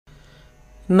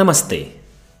Namaste.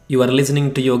 You are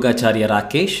listening to Yogacharya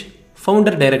Rakesh,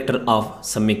 founder director of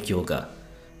Samyak Yoga,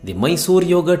 the Mysore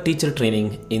Yoga Teacher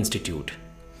Training Institute.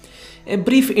 A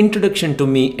brief introduction to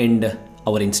me and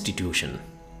our institution.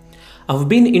 I've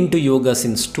been into yoga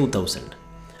since 2000.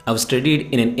 I've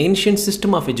studied in an ancient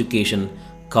system of education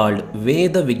called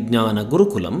Veda Vijnana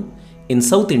Gurukulam in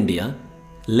South India,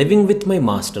 living with my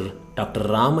master Dr.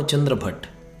 Ramachandra Bhatt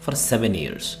for 7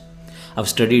 years. I've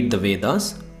studied the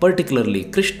Vedas, particularly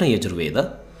Krishna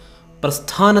Yajurveda,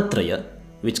 Prasthanatraya,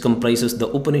 which comprises the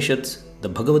Upanishads, the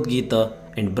Bhagavad Gita,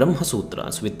 and Brahma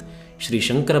Sutras with Sri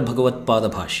Shankara Bhagavad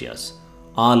Pada Bhashyas,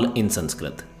 all in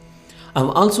Sanskrit. I have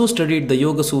also studied the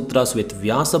Yoga Sutras with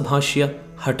Vyasa Bhashya,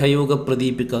 Hatha Yoga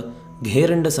Pradipika,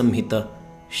 Gheranda Samhita,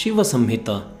 Shiva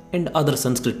Samhita, and other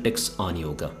Sanskrit texts on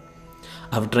yoga.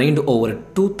 I have trained over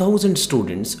 2000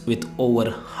 students with over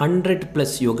 100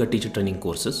 plus yoga teacher training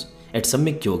courses at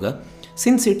Samyak Yoga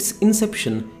since its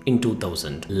inception in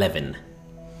 2011.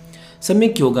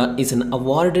 Samyak Yoga is an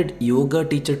awarded yoga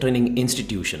teacher training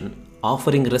institution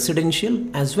offering residential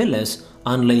as well as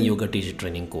online yoga teacher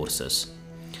training courses.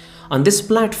 On this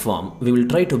platform, we will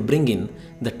try to bring in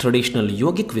the traditional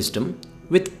yogic wisdom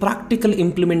with practical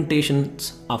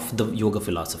implementations of the yoga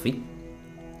philosophy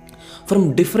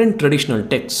from different traditional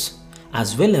texts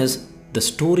as well as the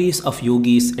stories of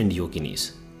yogis and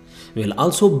yoginis. We will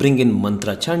also bring in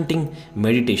mantra chanting,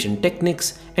 meditation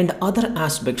techniques, and other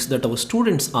aspects that our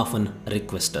students often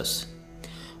request us.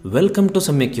 Welcome to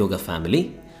Samyak Yoga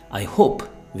family. I hope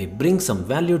we bring some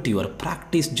value to your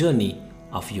practice journey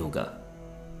of yoga.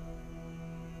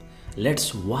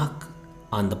 Let's walk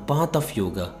on the path of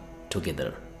yoga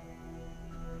together.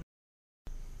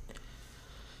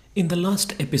 In the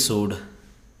last episode,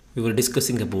 we were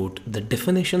discussing about the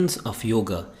definitions of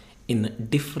yoga in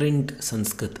different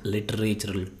Sanskrit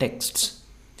literatural texts.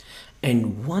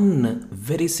 And one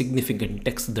very significant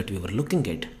text that we were looking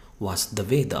at was the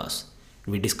Vedas.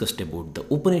 We discussed about the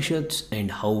Upanishads and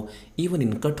how even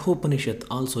in Kathopanishad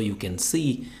also you can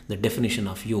see the definition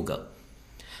of yoga.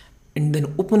 And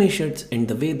then Upanishads and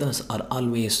the Vedas are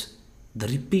always the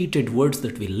repeated words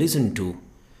that we listen to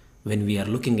when we are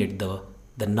looking at the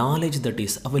knowledge that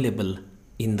is available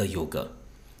in the yoga.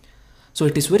 So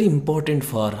it is very important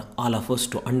for all of us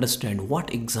to understand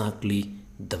what exactly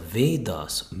the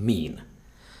Vedas mean.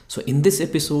 So in this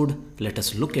episode, let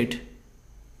us look at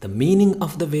the meaning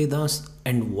of the Vedas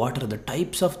and what are the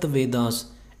types of the Vedas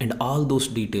and all those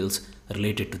details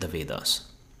related to the Vedas.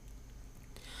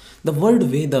 The word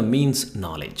Veda means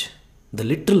knowledge. The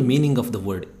literal meaning of the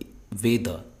word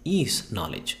Veda is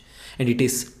knowledge, and it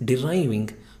is deriving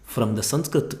from the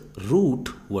Sanskrit root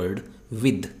word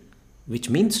vid, which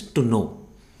means to know.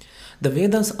 The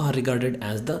Vedas are regarded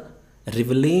as the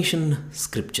revelation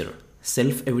scripture,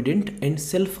 self-evident and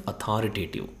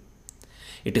self-authoritative.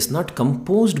 It is not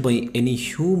composed by any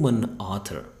human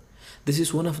author. This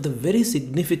is one of the very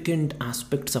significant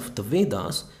aspects of the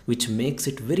Vedas which makes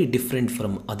it very different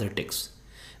from other texts.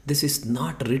 This is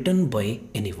not written by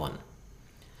anyone.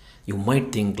 You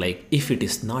might think like, if it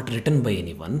is not written by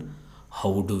anyone,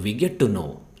 how do we get to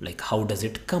know? Like, how does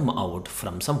it come out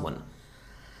from someone?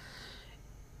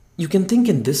 You can think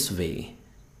in this way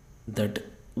that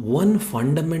one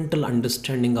fundamental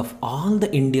understanding of all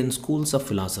the Indian schools of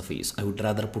philosophies, I would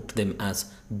rather put them as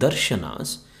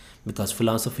darshanas, because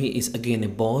philosophy is again a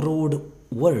borrowed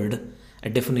word, a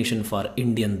definition for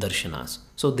Indian darshanas.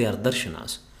 So they are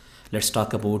darshanas. Let's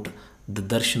talk about the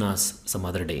darshanas some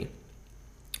other day.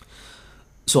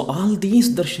 So all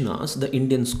these darshanas, the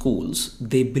Indian schools,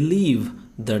 they believe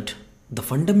that the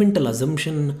fundamental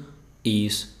assumption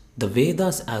is the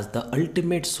Vedas as the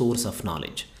ultimate source of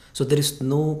knowledge. So there is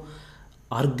no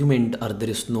argument or there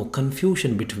is no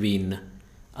confusion between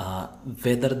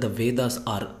whether the Vedas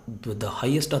are the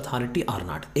highest authority or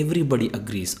not. Everybody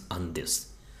agrees on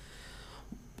this.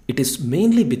 It is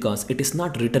mainly because it is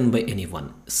not written by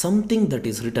anyone. Something that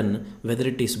is written, whether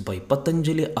it is by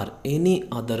Patanjali or any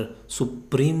other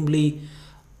supremely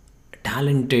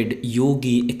talented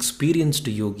yogi, experienced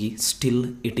yogi,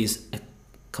 still it is a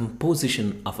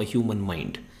composition of a human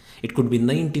mind. It could be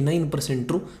 99%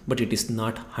 true, but it is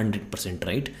not 100%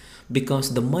 right,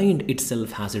 because the mind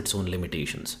itself has its own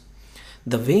limitations.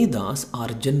 The Vedas are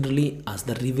generally as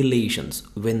the revelations.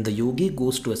 When the yogi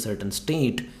goes to a certain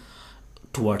state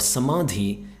towards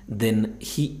samadhi, then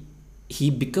he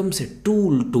becomes a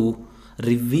tool to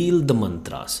reveal the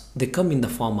mantras. They come in the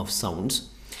form of sounds,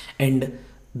 and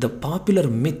the popular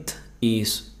myth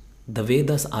is the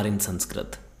Vedas are in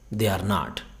Sanskrit. They are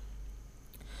not.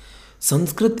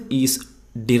 Sanskrit is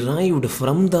derived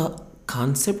from the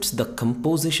concepts, the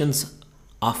compositions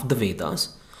of the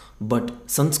Vedas, but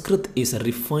Sanskrit is a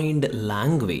refined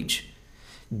language.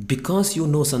 Because you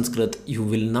know Sanskrit, you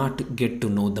will not get to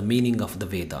know the meaning of the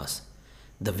Vedas.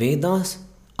 The Vedas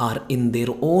are in their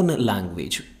own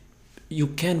language. You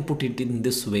can put it in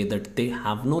this way that they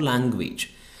have no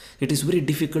language. It is very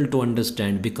difficult to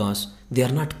understand because they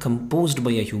are not composed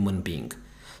by a human being.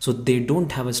 So they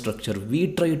don't have a structure.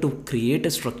 We try to create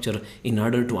a structure in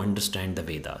order to understand the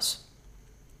Vedas.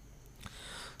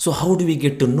 So how do we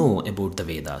get to know about the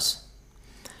Vedas?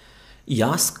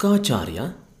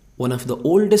 Yaskacharya, one of the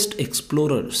oldest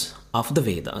explorers of the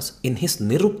Vedas, in his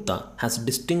Nirukta has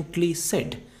distinctly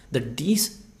said that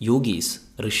these yogis,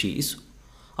 rishis,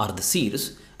 or the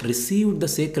seers received the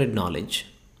sacred knowledge,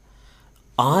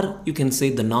 or you can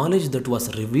say the knowledge that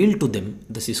was revealed to them.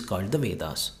 This is called the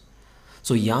Vedas.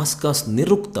 So Yaska's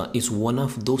Nirukta is one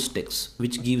of those texts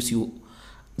which gives you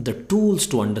the tools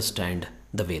to understand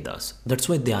the Vedas. That's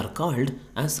why they are called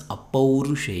as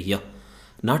Apaurusheya,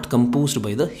 not composed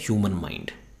by the human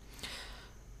mind.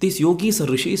 These yogis or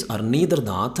rishis are neither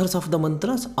the authors of the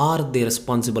mantras or they are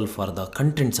responsible for the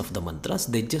contents of the mantras.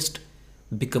 They just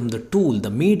become the tool, the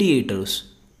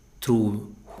mediators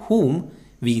through whom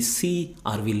we see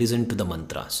or we listen to the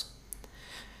mantras.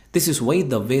 This is why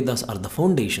the Vedas are the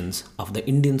foundations of the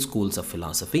Indian schools of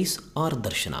philosophies or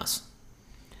darshanas.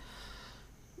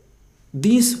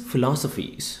 These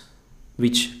philosophies,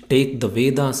 which take the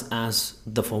Vedas as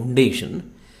the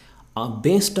foundation, are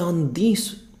based on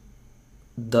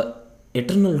the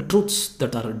eternal truths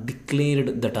that are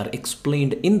declared, that are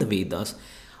explained in the Vedas.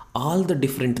 All the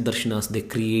different darshanas, they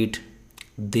create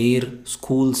their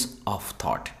schools of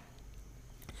thought.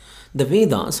 The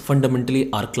Vedas fundamentally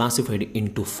are classified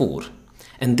into four,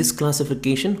 and this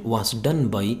classification was done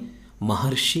by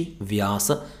Maharshi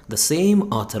Vyasa, the same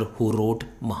author who wrote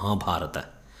Mahabharata.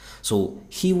 So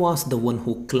he was the one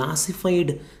who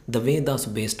classified the Vedas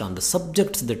based on the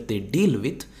subjects that they deal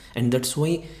with, and that's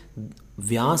why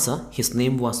Vyasa, his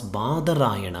name was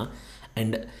Badarayana,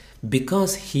 and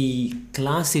because he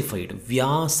classified,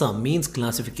 Vyasa means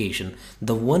classification,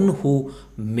 the one who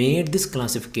made this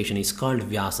classification is called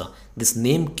Vyasa. This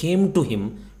name came to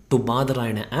him, to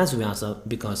Badarayana, as Vyasa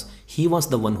because he was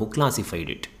the one who classified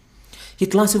it. He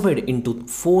classified into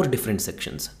four different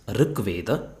sections: Rig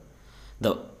Veda,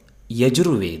 the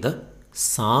Yajurveda,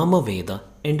 Samaveda,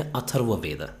 and Atharva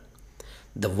Veda.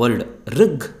 The word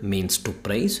Rig means to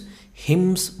praise.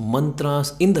 Hymns,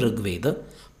 mantras in the Rig Veda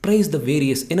praise the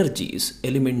various energies,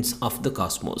 elements of the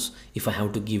cosmos. If I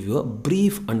have to give you a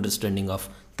brief understanding of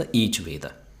each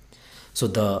Veda. So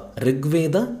the Rig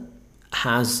Veda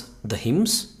has the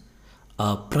hymns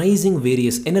praising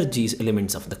various energies,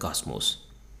 elements of the cosmos.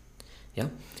 Yeah.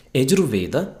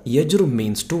 Yajurveda, Yajur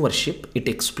means to worship. It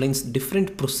explains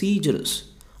different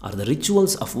procedures or the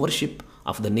rituals of worship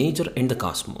of the nature and the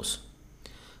cosmos.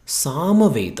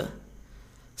 Samaveda,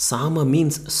 Sama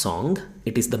means song.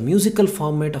 It is the musical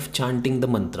format of chanting the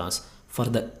mantras for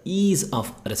the ease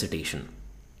of recitation.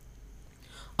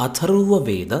 Atharva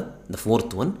Veda, the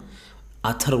fourth one.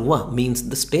 Atharva means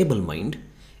the stable mind.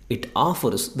 It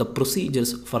offers the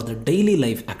procedures for the daily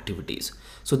life activities.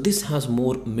 So this has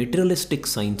more materialistic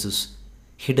sciences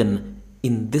hidden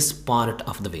in this part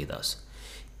of the Vedas.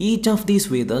 Each of these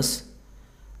Vedas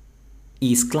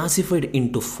is classified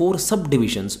into four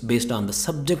subdivisions based on the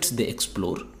subjects they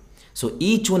explore. So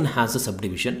each one has a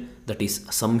subdivision, that is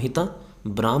Samhita,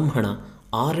 Brahmana,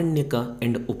 Aranyaka,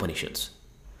 and Upanishads.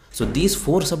 So these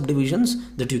four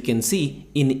subdivisions that you can see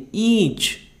in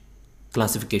each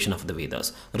classification of the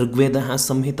Vedas. Rigveda has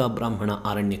Samhita, Brahmana,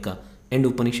 Aranyaka, and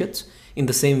Upanishads. In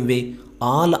the same way,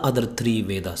 all other three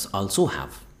Vedas also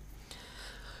have.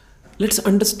 Let's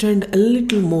understand a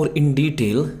little more in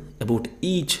detail about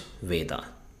each Veda.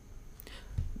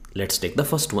 Let's take the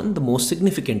first one, the most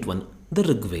significant one, the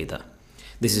Rig Veda.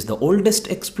 This is the oldest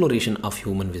exploration of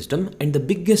human wisdom and the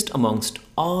biggest amongst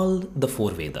all the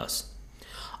four Vedas.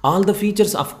 All the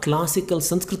features of classical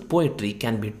Sanskrit poetry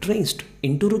can be traced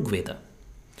into Rig Veda.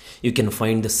 You can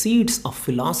find the seeds of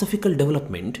philosophical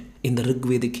development in the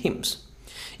Rigvedic hymns.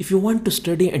 If you want to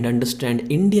study and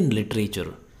understand Indian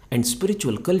literature and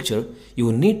spiritual culture,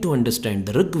 you need to understand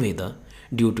the Rig Veda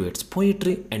due to its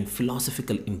poetry and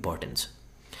philosophical importance.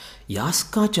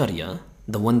 Yaskacharya,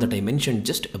 the one that I mentioned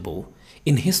just above,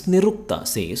 in his Nirukta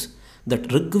says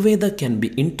that Rig Veda can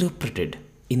be interpreted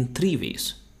in three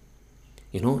ways.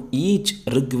 Each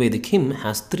Rigvedic hymn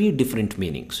has three different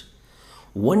meanings.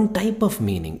 One type of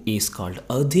meaning is called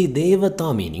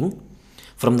Adhidevata meaning,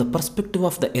 from the perspective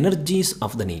of the energies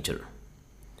of the nature.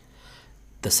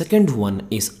 The second one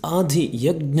is Adhi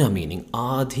Yajna meaning,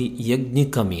 Adhi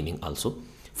Yajnika meaning also,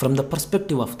 from the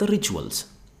perspective of the rituals.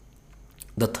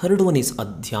 The third one is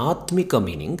Adhyatmika,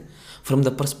 meaning from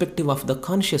the perspective of the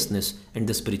consciousness and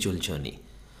the spiritual journey.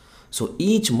 So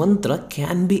each mantra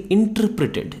can be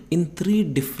interpreted in three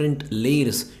different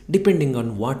layers depending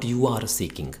on what you are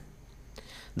seeking.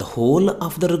 The whole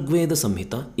of the Rigveda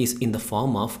Samhita is in the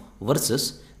form of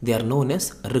verses. They are known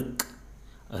as Rik.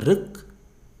 Rik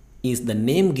is the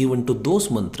name given to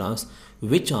those mantras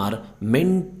which are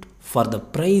meant for the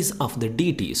praise of the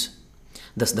deities.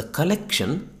 Thus the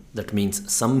collection, that means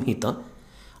Samhita,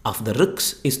 of the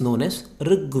Riks is known as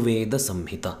Rigveda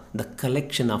Samhita, the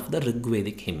collection of the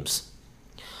Rigvedic hymns.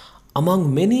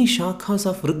 Among many shakhas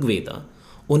of Rigveda,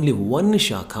 only one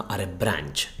shakha or a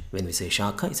branch, when we say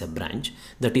shakha is a branch,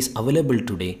 that is available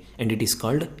today, and it is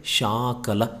called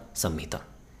Shakala Samhita.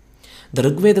 The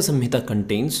Rigveda Samhita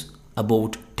contains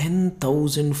about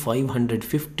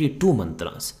 10,552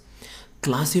 mantras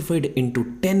classified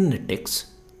into 10 texts,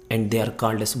 and they are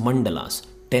called as mandalas,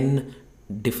 10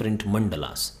 different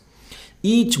mandalas.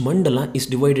 Each mandala is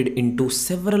divided into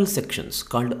several sections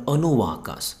called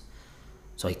anuvakas.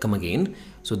 So I come again.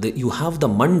 So you have the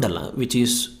mandala, which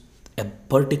is a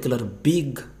particular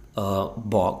big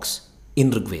box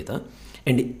in Rigveda,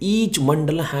 and each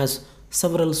mandala has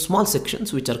several small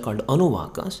sections which are called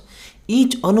anuvakas.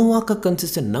 Each anuvaka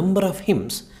consists a number of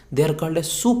hymns. They are called as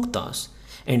suktas,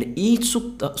 and each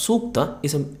sukta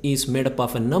is made up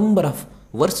of a number of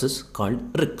verses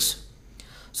called riks.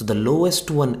 So the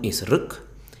lowest one is rik.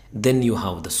 Then you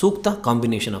have the sukta,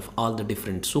 combination of all the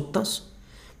different suktas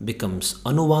becomes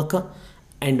anuvaka,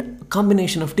 and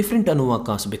combination of different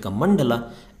anuvakas become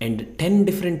mandala, and 10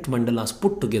 different mandalas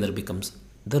put together becomes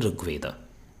the Rigveda.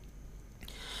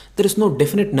 There is no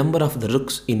definite number of the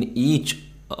riks in each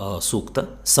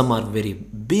sukta. Some are very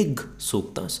big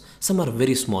suktas, some are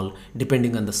very small,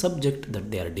 depending on the subject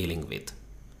that they are dealing with.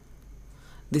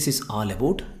 This is all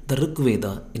about the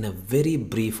Rigveda in a very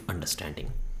brief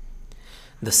understanding.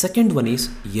 The second one is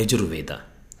Yajurveda.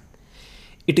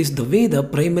 It is the Veda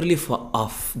primarily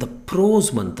of the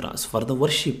prose mantras for the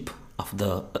worship of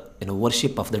the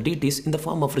deities in the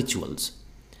form of rituals.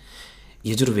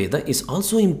 Yajurveda is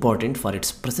also important for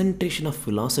its presentation of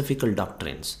philosophical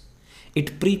doctrines.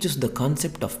 It preaches the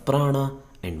concept of prana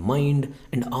and mind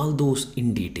and all those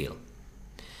in detail.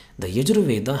 The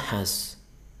Yajurveda has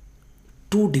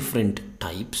two different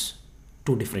types,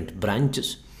 two different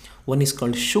branches. One is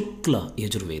called Shukla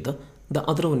Yajurveda, the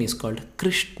other one is called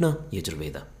Krishna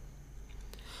Yajurveda.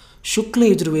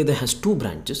 Shukla Yajurveda has two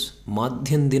branches,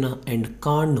 Madhyandina and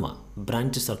Kanva.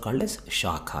 Branches are called as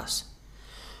Shakhas.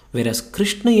 Whereas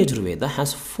Krishna Yajurveda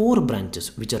has four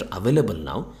branches which are available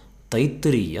now: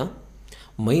 Taittiriya,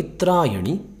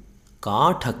 Maitrayani,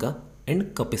 Kathaka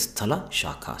and Kapisthala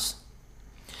Shakhas.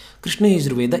 Krishna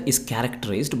Yajurveda is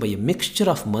characterized by a mixture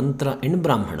of mantra and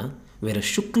brahmana, whereas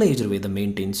Shukla Yajurveda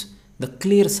maintains the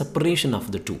clear separation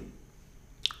of the two.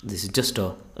 This is just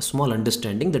a small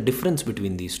understanding the difference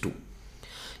between these two.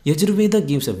 Yajurveda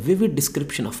gives a vivid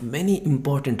description of many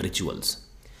important rituals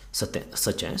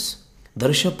such as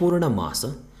Darshapurna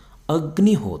Masa,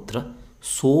 Agnihotra,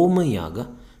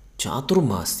 Somayaga,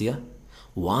 Chaturmasya,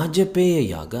 Vajapeya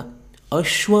Yaga,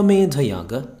 Ashwamedha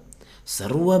Yaga,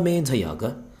 Sarvamedha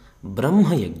Yaga,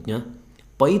 Brahma Yajna,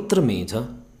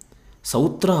 Paitramedha,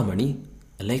 Sautramani.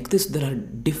 Like this, there are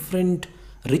different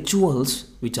rituals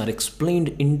which are explained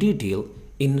in detail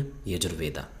in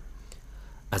Yajurveda.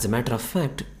 As a matter of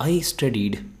fact, I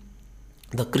studied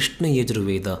the Krishna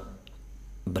Yajurveda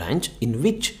branch, in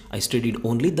which I studied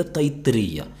only the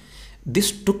Taittiriya.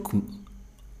 This took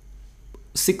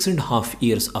 6.5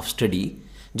 years of study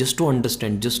just to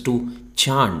understand, just to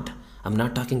chant. I'm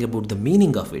not talking about the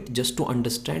meaning of it, just to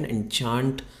understand and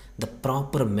chant the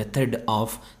proper method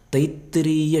of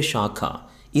Taittiriya Shakha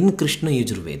in Krishna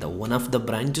Yajurveda, one of the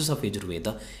branches of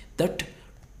Yajurveda. That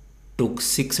took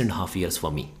 6.5 years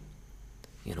for me.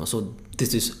 So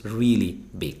this is really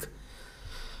big.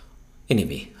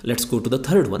 Anyway, let's go to the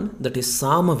third one, that is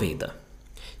Samaveda.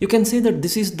 You can say that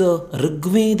this is the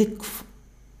Rigvedic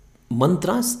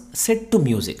mantras set to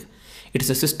music. It is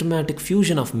a systematic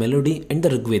fusion of melody and the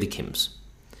Rigvedic hymns.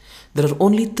 There are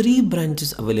only 3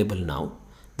 branches available now,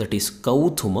 that is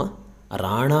Kauthuma,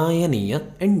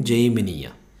 Ranayaniya and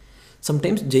Jaiminiya.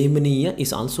 Sometimes Jaiminiya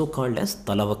is also called as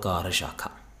Talavakara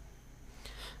Shakha.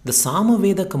 The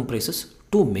Samaveda comprises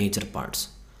 2 major parts.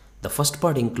 The first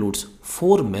part includes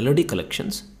 4 melody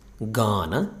collections,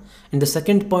 Gana, and the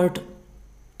second part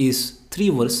is 3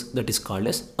 verses that is called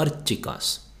as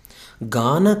Archikas.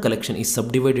 Gana collection is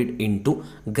subdivided into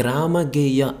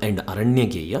Gramageya and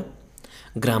Aranyageya.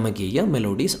 Gramageya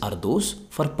melodies are those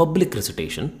for public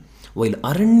recitation, while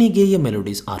Aranyageya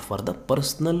melodies are for the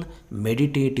personal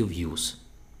meditative use.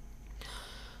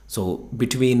 So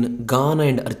between Gana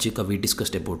and Archika, we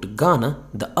discussed about Gana.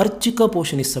 The Archika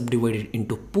portion is subdivided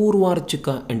into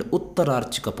Purvarchika and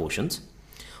Uttararchika portions.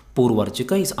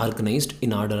 Purvarchika is organized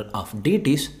in order of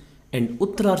deities and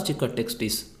Uttararchika text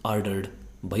is ordered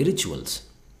by rituals.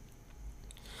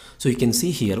 So you can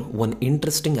see here one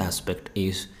interesting aspect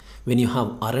is when you have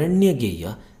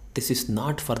Aranyageya, this is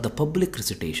not for the public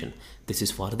recitation. This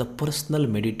is for the personal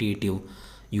meditative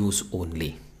use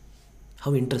only.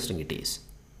 How interesting it is.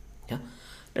 Yeah?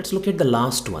 Let's look at the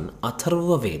last one,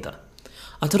 Atharva Veda.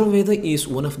 Atharva Veda is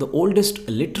one of the oldest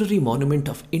literary monument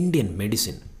of Indian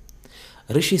medicine.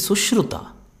 Rishi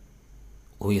Sushruta,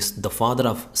 who is the father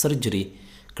of surgery,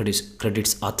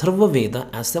 credits Atharva Veda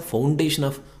as the foundation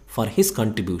for his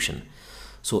contribution.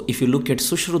 So if you look at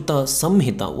Sushruta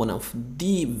Samhita, one of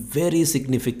the very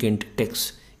significant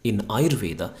texts in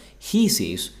Ayurveda, he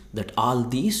says that all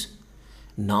these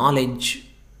knowledge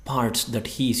parts that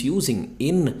he is using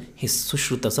in his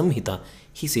Sushruta Samhita,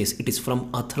 he says it is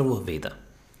from Atharva Veda.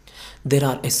 There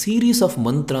are a series of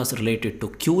mantras related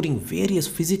to curing various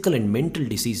physical and mental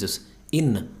diseases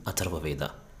in Atharva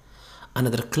Veda.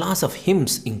 Another class of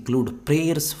hymns include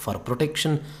prayers for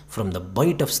protection from the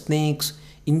bite of snakes,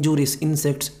 injurious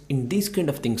insects, and these kind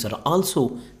of things are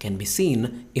also can be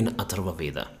seen in Atharva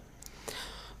Veda.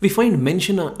 We find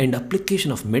mention and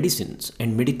application of medicines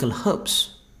and medical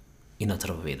herbs in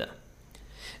Atharva Veda.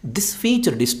 This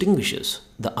feature distinguishes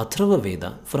the Atharva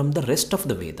Veda from the rest of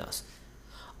the Vedas.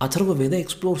 Atharva Veda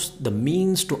explores the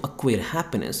means to acquire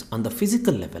happiness on the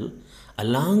physical level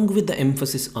along with the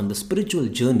emphasis on the spiritual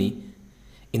journey,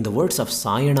 in the words of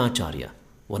Sayanacharya,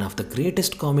 one of the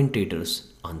greatest commentators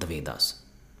on the Vedas.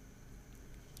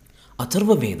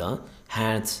 Atharva Veda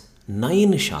has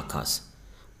 9 shakhas: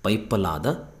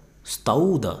 Paipalada,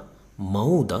 Stauda,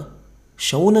 Mauda,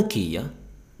 Shaunakiya,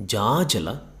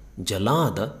 Jajala,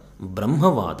 Jalada,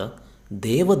 Brahmavada,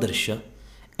 Devadarsha,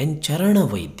 and Charana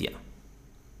Vaidya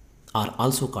are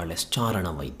also called as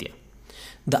Charana Vaidya.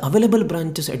 The available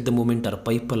branches at the moment are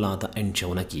Paipalada and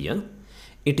Shaunakiya.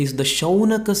 It is the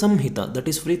Shaunaka Samhita that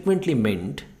is frequently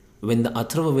meant when the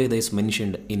Atharva Veda is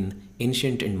mentioned in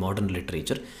ancient and modern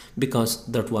literature, because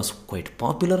that was quite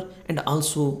popular and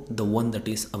also the one that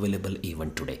is available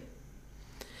even today.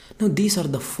 Now these are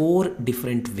the 4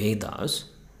 different Vedas,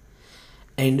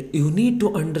 and you need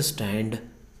to understand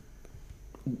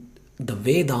the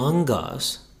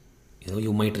Vedangas.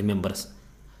 You might remember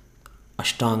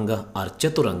Ashtanga or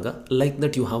Chaturanga. Like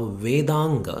that, you have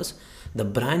Vedangas, the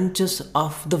branches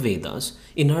of the Vedas,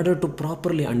 in order to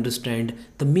properly understand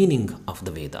the meaning of the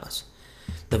Vedas.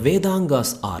 The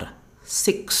Vedangas are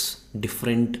 6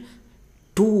 different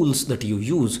tools that you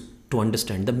use to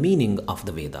understand the meaning of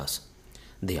the Vedas.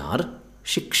 They are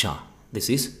Shiksha, this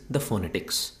is the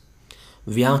phonetics;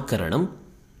 Vyakaranam,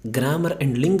 grammar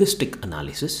and linguistic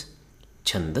analysis;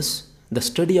 Chandas, the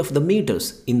study of the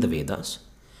meters in the Vedas;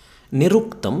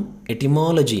 Niruktam,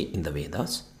 etymology in the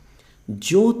Vedas;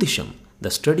 Jyotisham,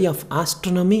 the study of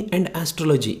astronomy and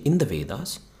astrology in the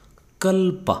Vedas;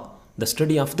 Kalpa, the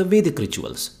study of the Vedic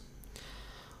rituals.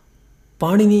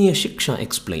 Paniniya Shiksha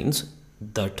explains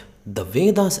that the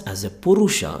Vedas as a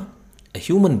Purusha, a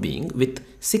human being with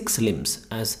 6 limbs,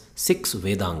 as 6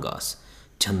 Vedangas.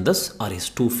 Chandas are his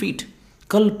 2 feet,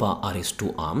 Kalpa are his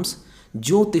 2 arms,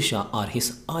 Jyotisha are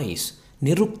his eyes,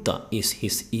 Nirukta is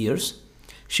his ears,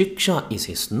 Shiksha is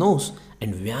his nose,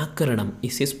 and Vyakaranam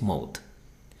is his mouth.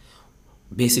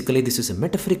 Basically, this is a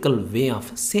metaphorical way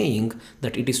of saying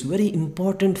that it is very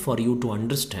important for you to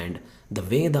understand the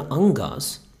Veda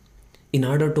Angas in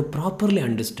order to properly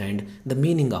understand the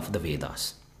meaning of the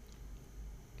Vedas.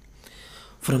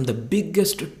 From the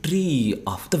biggest tree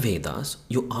of the Vedas,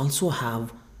 you also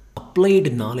have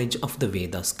applied knowledge of the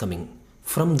Vedas coming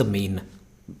from the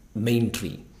main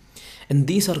tree. And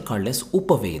these are called as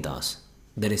Upavedas.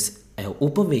 There is a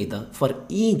Upaveda for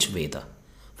each Veda.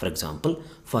 For example,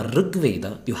 for Rig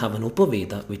Veda, you have an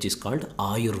Upaveda which is called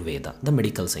Ayurveda, the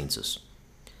medical sciences.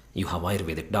 You have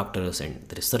Ayurvedic doctors, and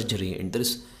there is surgery, and there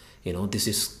is, this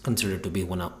is considered to be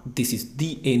this is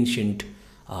the ancient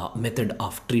method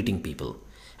of treating people,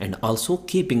 and also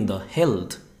keeping the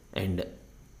health and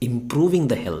improving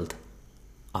the health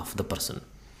of the person.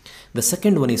 The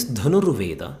second one is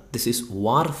Dhanurveda. This is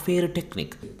warfare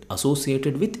technique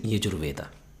associated with Yajurveda.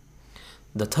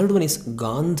 The third one is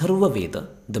Gandharva Veda,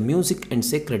 the music and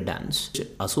sacred dance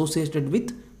associated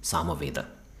with Samaveda.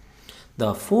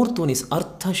 The fourth one is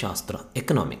Artha Shastra,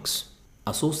 economics,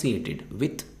 associated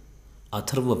with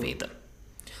Atharva Veda.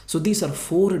 So these are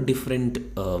 4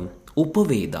 different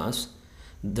Upavedas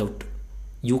that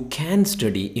you can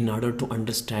study in order to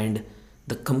understand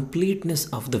the completeness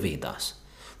of the Vedas.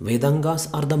 Vedangas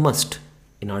are the must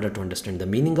in order to understand the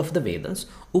meaning of the Vedas.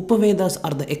 Upavedas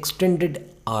are the extended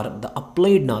or the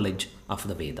applied knowledge of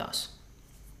the Vedas.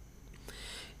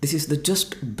 This is the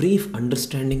just brief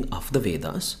understanding of the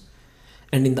Vedas,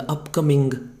 and in the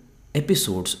upcoming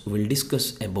episodes we'll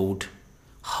discuss about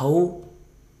how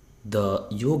the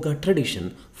yoga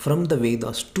tradition from the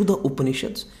Vedas to the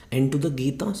Upanishads and to the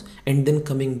Gitas, and then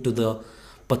coming to the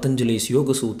Patanjali's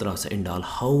Yoga Sutras and all,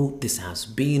 how this has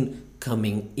been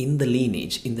coming in the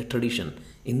lineage, in the tradition,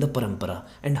 in the parampara,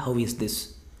 and how is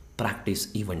this practice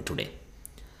even today.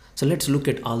 So let's look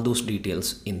at all those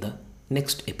details in the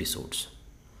next episodes.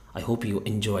 I hope you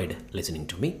enjoyed listening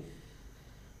to me.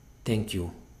 Thank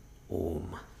you.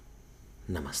 Om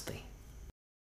Namaste.